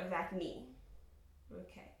inside of that knee.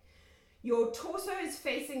 Okay. Your torso is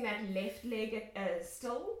facing that left leg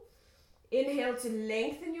still. Inhale to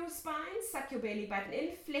lengthen your spine. Suck your belly button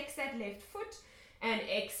in. Flex that left foot. And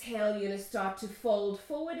exhale, you're going to start to fold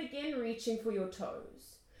forward again, reaching for your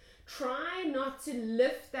toes. Try not to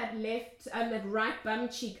lift that right bum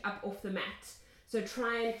cheek up off the mat. So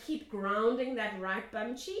try and keep grounding that right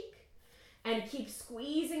bum cheek. And keep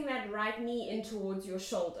squeezing that right knee in towards your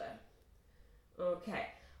shoulder. Okay.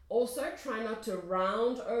 Also, try not to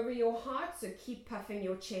round over your heart, so keep puffing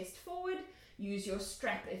your chest forward. Use your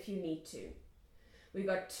strap if you need to. We've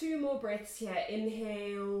got 2 more breaths here.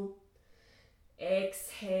 Inhale.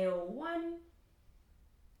 Exhale, 1.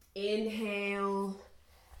 Inhale.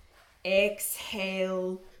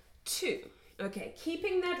 Exhale, 2. Okay,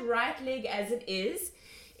 keeping that right leg as it is.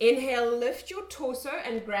 Inhale, lift your torso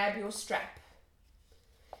and grab your strap.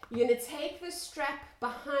 You're going to take the strap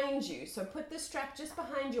behind you. So put the strap just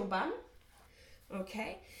behind your bum.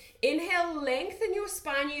 Okay. Inhale, lengthen your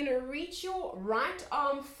spine. You're going to reach your right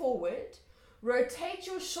arm forward. Rotate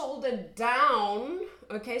your shoulder down.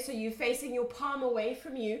 Okay, so you're facing your palm away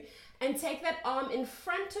from you. And take that arm in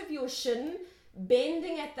front of your shin,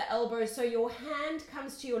 bending at the elbow so your hand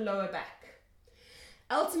comes to your lower back.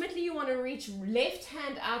 Ultimately, you want to reach left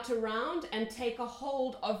hand out around and take a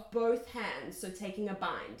hold of both hands, so taking a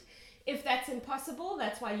bind. If that's impossible,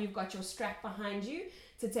 that's why you've got your strap behind you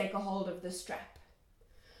to take a hold of the strap.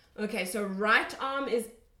 Okay, so right arm is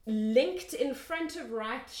linked in front of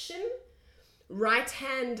right shin, right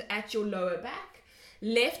hand at your lower back,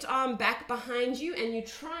 left arm back behind you, and you're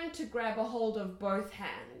trying to grab a hold of both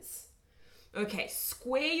hands. Okay,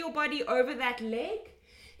 square your body over that leg.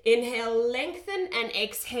 Inhale, lengthen, and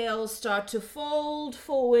exhale, start to fold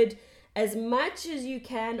forward as much as you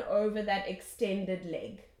can over that extended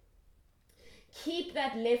leg. Keep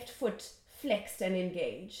that left foot flexed and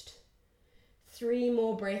engaged. 3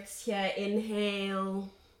 more breaths here. Inhale,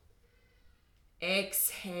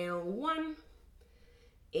 exhale, 1.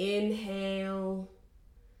 Inhale,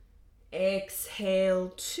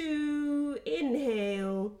 exhale, 2.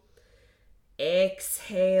 Inhale,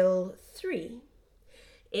 exhale, 3.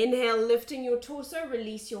 Inhale, lifting your torso,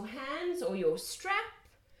 release your hands or your strap,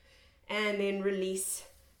 and then release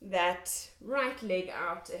that right leg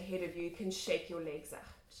out ahead of you. You can shake your legs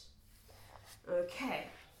out. Okay.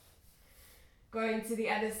 Going to the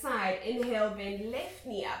other side. Inhale, bend left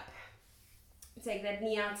knee up. Take that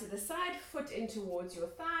knee out to the side, foot in towards your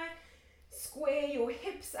thigh. Square your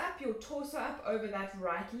hips up, your torso up over that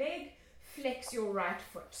right leg. Flex your right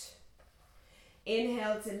foot.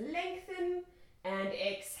 Inhale to lengthen. And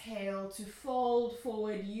exhale to fold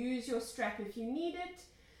forward. Use your strap if you need it.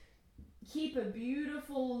 Keep a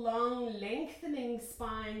beautiful, long, lengthening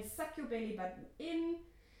spine. Suck your belly button in.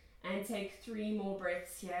 And take 3 more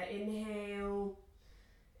breaths here. Inhale.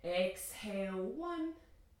 Exhale. 1.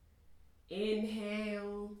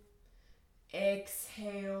 Inhale.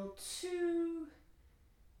 Exhale. 2.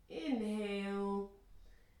 Inhale.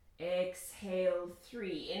 Exhale.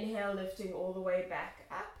 3. Inhale, lifting all the way back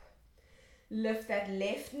up. Lift that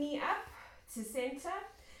left knee up to center,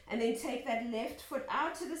 and then take that left foot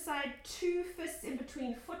out to the side, 2 fists in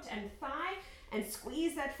between foot and thigh, and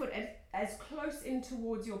squeeze that foot as close in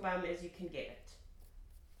towards your bum as you can get it.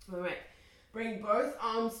 All right, bring both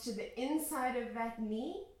arms to the inside of that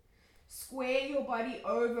knee, square your body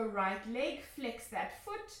over right leg, flex that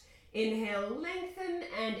foot, inhale, lengthen,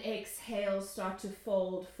 and exhale, start to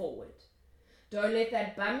fold forward. Don't let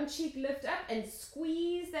that bum cheek lift up, and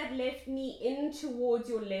squeeze that left knee in towards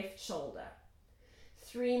your left shoulder.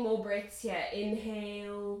 3 more breaths here.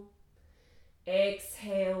 Inhale,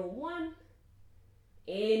 exhale, 1.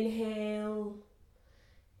 Inhale,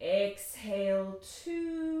 exhale,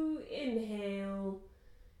 2. Inhale,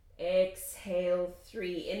 exhale,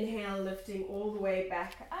 3. Inhale, lifting all the way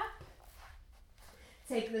back up.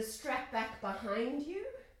 Take the strap back behind you.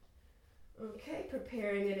 Okay,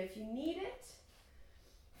 preparing it if you need it.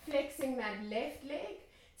 Flexing that left leg,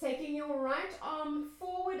 taking your right arm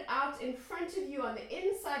forward out in front of you on the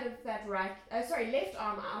inside of that left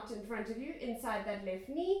arm out in front of you, inside that left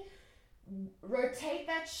knee. Rotate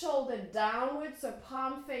that shoulder downwards so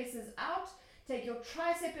palm faces out. Take your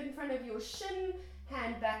tricep in front of your shin,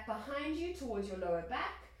 hand back behind you towards your lower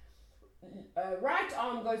back. Right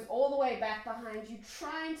arm goes all the way back behind you.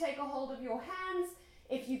 Try and take a hold of your hands.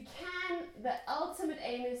 If you can, the ultimate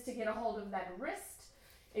aim is to get a hold of that wrist.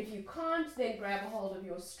 If you can't, then grab a hold of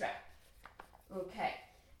your strap. Okay,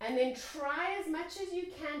 and then try as much as you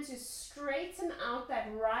can to straighten out that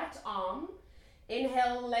right arm.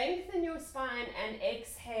 Inhale, lengthen your spine, and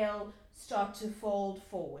exhale, start to fold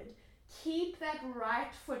forward. Keep that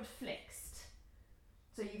right foot flexed.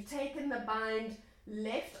 So you've taken the bind,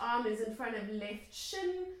 left arm is in front of left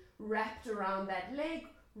shin, wrapped around that leg,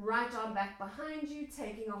 right arm back behind you,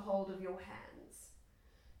 taking a hold of your hands.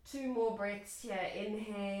 2 more breaths here.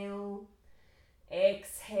 Inhale,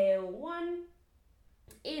 exhale, 1.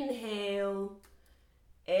 Inhale,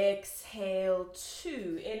 exhale,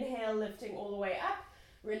 2. Inhale, lifting all the way up.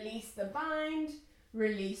 Release the bind,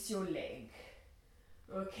 release your leg.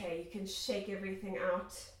 Okay, you can shake everything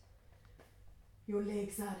out. Your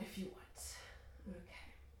legs out if you want.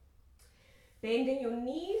 Okay. Bending your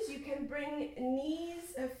knees, you can bring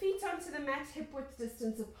feet onto the mat, hip width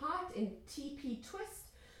distance apart in TP twist.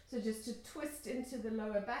 So just to twist into the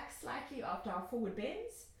lower back slightly after our forward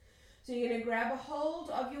bends. So you're going to grab a hold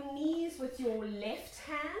of your knees with your left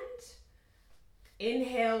hand.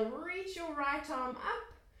 Inhale, reach your right arm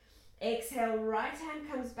up. Exhale, right hand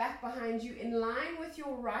comes back behind you in line with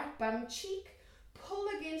your right bum cheek. Pull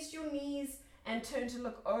against your knees and turn to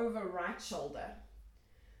look over right shoulder.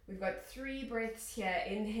 We've got 3 breaths here.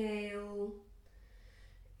 Inhale,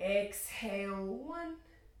 exhale, 1.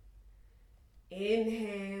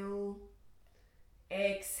 Inhale,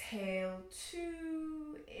 exhale,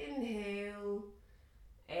 2. Inhale,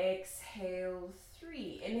 exhale, 3.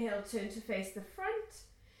 Inhale, turn to face the front.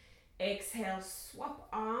 Exhale, swap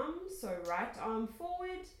arms, so right arm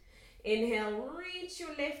forward. Inhale, reach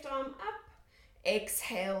your left arm up.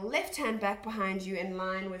 Exhale, left hand back behind you in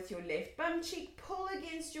line with your left bum cheek. Pull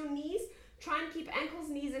against your knees. Try and keep ankles,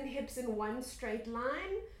 knees, and hips in one straight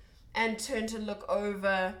line. And turn to look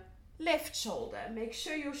over left shoulder. Make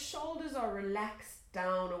sure your shoulders are relaxed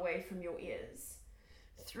down away from your ears.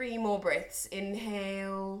 3 more breaths.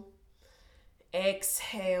 Inhale.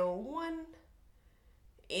 Exhale. 1.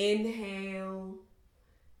 Inhale.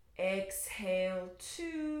 Exhale.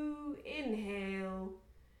 2. Inhale.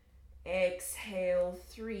 Exhale.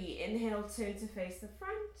 3. Inhale, turn to face the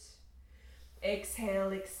front.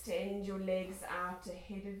 Exhale, extend your legs out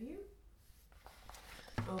ahead of you.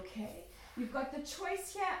 Okay, you've got the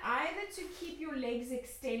choice here either to keep your legs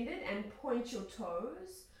extended and point your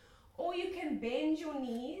toes, or you can bend your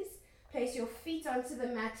knees, place your feet onto the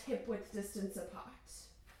mat hip width distance apart.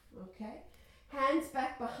 Okay, hands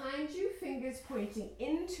back behind you, fingers pointing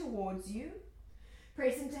in towards you.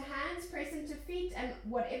 Press into hands, press into feet, and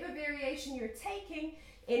whatever variation you're taking,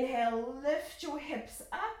 inhale, lift your hips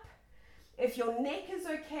up. If your neck is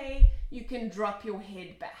okay, you can drop your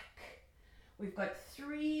head back. We've got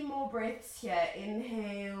 3 more breaths here.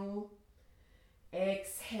 Inhale,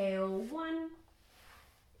 exhale. 1,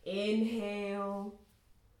 inhale,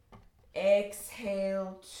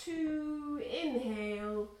 exhale. 2,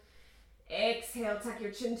 inhale, exhale. Tuck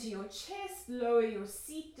your chin to your chest, lower your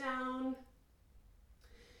seat down,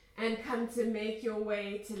 and come to make your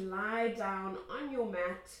way to lie down on your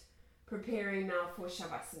mat, preparing now for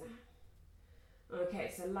Shavasana.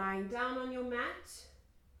 Okay, so lying down on your mat.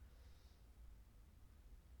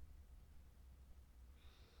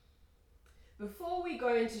 Before we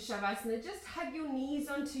go into Shavasana, just hug your knees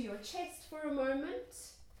onto your chest for a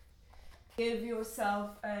moment. Give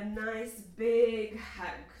yourself a nice big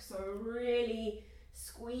hug. So really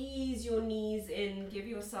squeeze your knees in. Give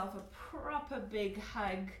yourself a proper big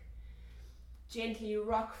hug. Gently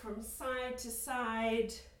rock from side to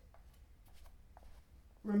side.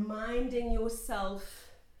 Reminding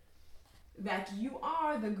yourself that you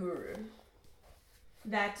are the guru.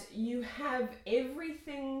 That you have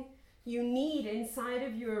everything you need inside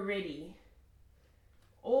of you already.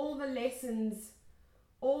 All the lessons,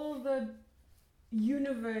 all the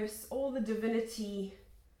universe, all the divinity,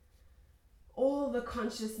 all the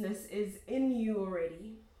consciousness is in you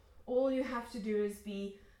already. All you have to do is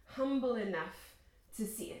be humble enough to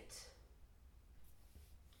see it.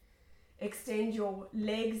 Extend your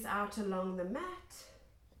legs out along the mat.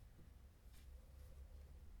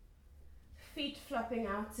 Feet flopping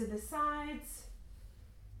out to the sides.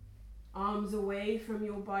 Arms away from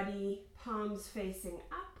your body, palms facing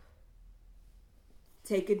up.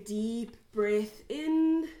 Take a deep breath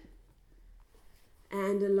in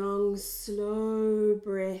and a long, slow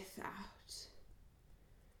breath out.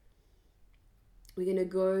 We're going to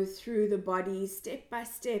go through the body step by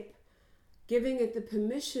step, giving it the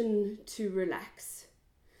permission to relax.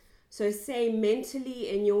 So say mentally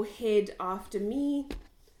in your head after me,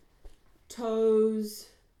 toes,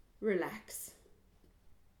 relax.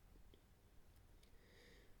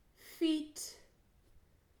 Feet,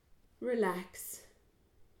 relax.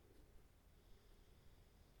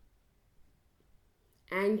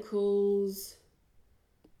 Ankles,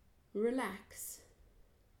 relax.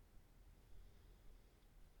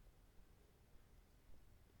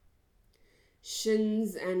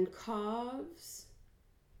 Shins and calves,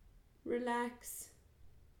 relax.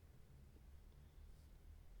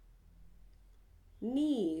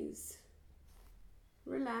 Knees,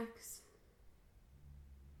 relax.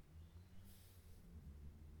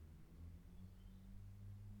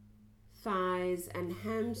 Thighs and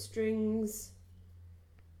hamstrings,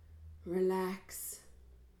 relax.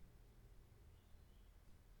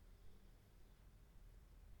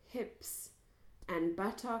 Hips and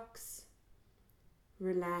buttocks,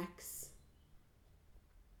 relax.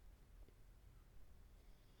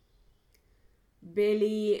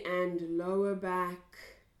 Belly and lower back,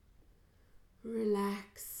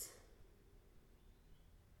 relax.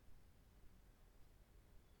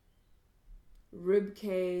 Rib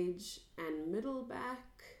cage and middle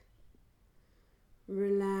back,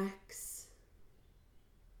 relax.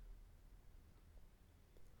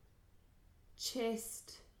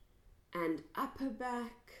 Chest and upper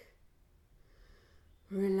back,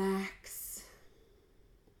 relax.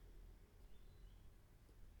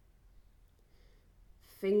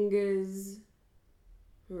 Fingers,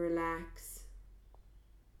 relax.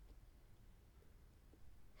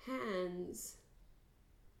 Hands,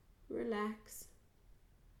 relax.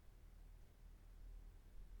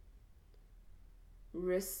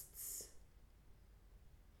 Wrists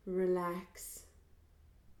relax.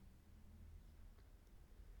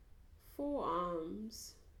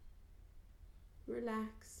 Forearms,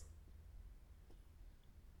 relax.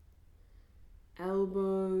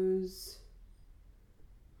 Elbows,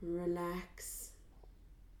 relax.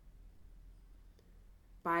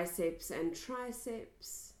 Biceps and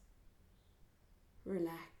triceps,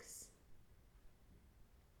 relax.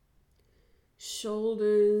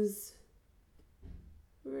 Shoulders,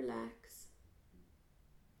 relax.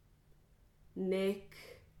 Neck,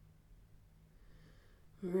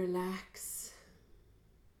 relax.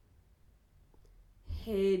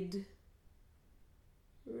 Head,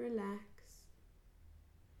 relax.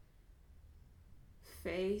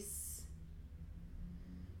 Face,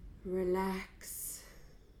 relax.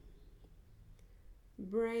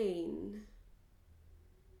 Brain,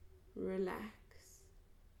 relax.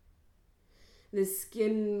 The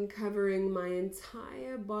skin covering my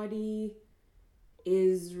entire body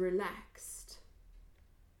is relaxed.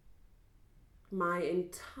 My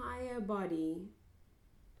entire body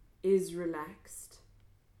is relaxed.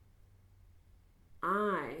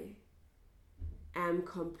 I am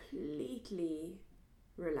completely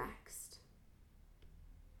relaxed.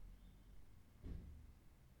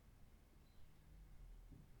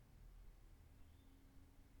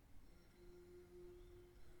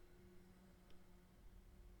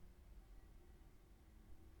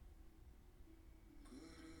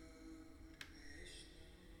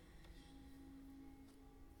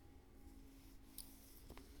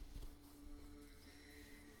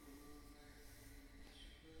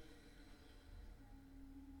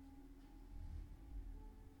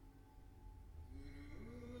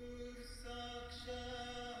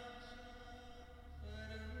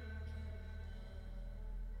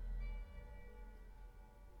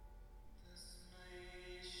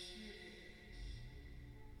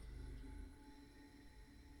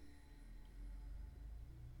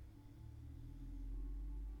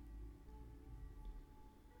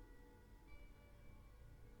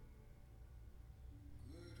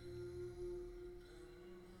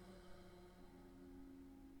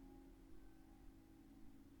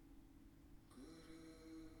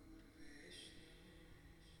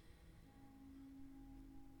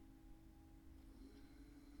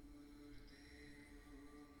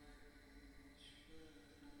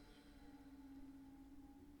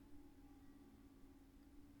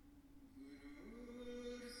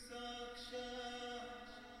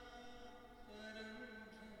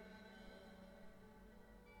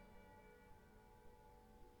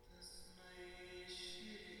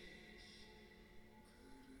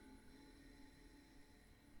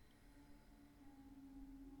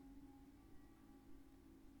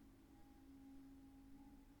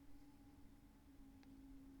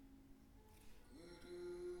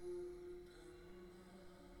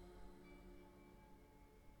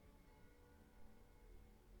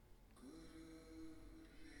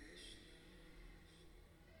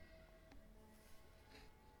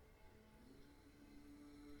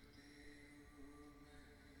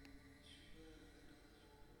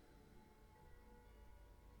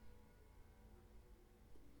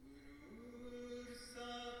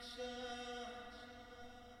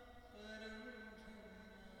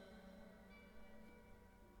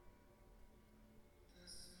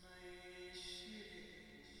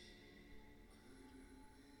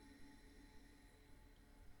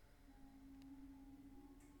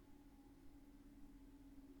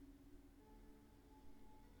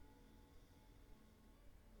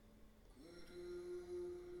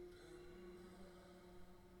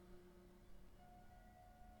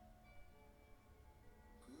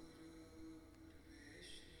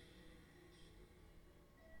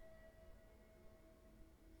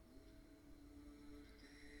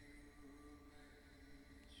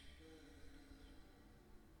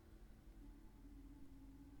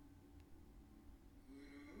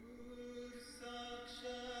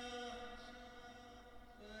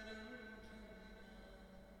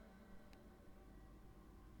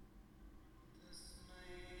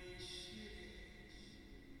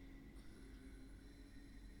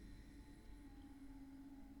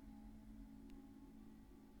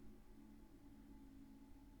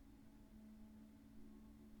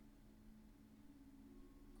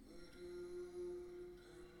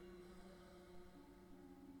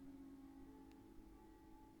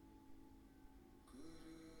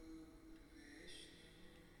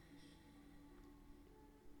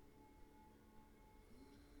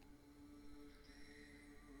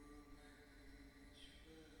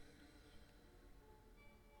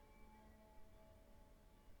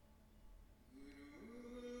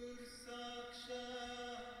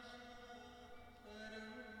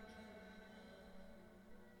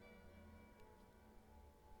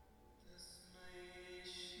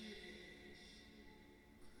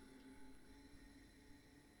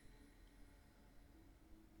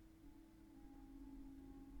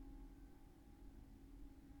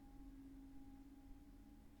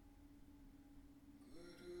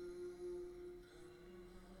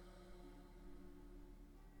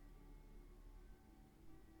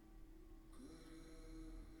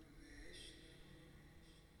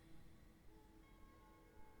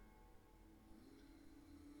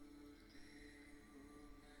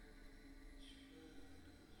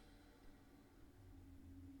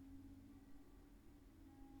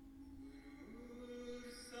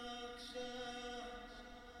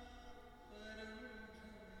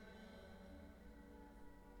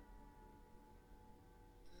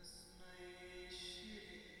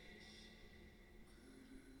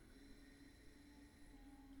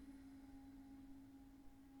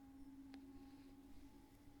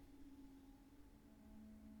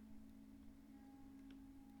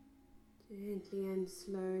 Gently and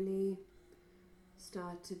slowly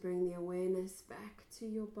start to bring the awareness back to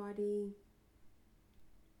your body.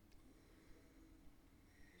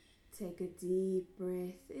 Take a deep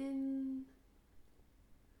breath in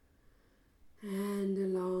and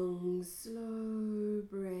a long, slow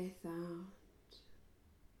breath out.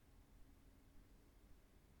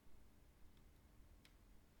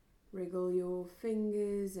 Wriggle your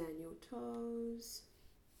fingers and your toes.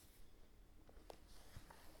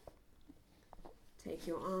 Take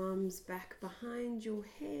your arms back behind your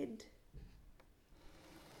head.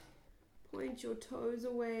 Point your toes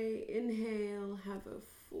away. Inhale, have a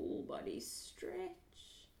full body stretch.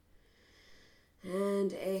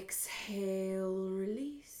 And exhale,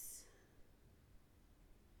 release.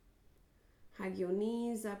 Hug your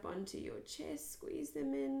knees up onto your chest, squeeze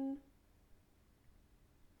them in.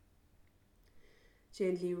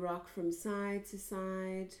 Gently rock from side to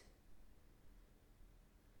side.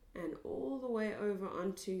 And all the way over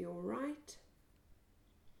onto your right.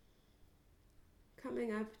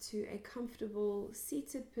 Coming up to a comfortable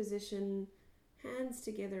seated position, hands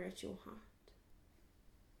together at your heart.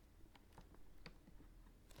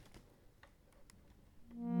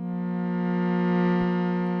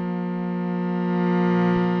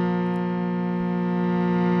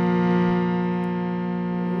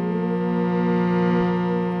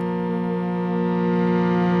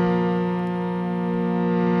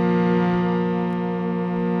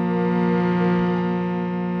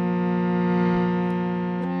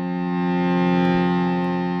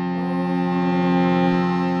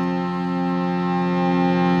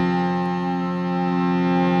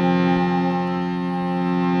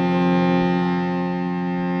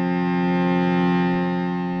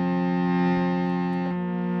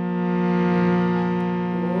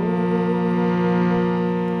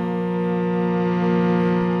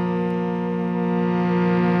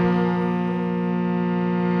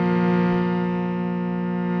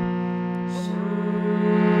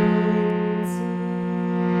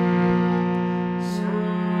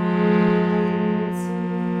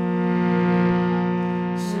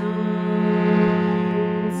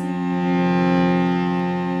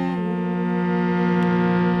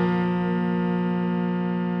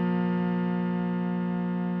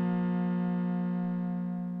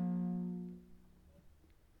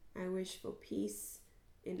 I wish for peace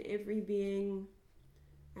in every being.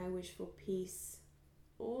 I wish for peace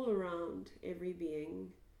all around every being.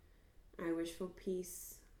 I wish for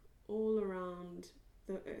peace all around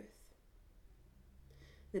the earth.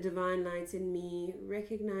 The divine light in me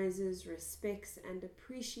recognizes, respects, and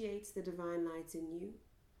appreciates the divine light in you.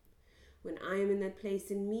 When I am in that place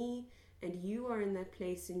in me and you are in that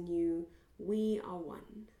place in you, we are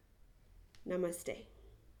one. Namaste.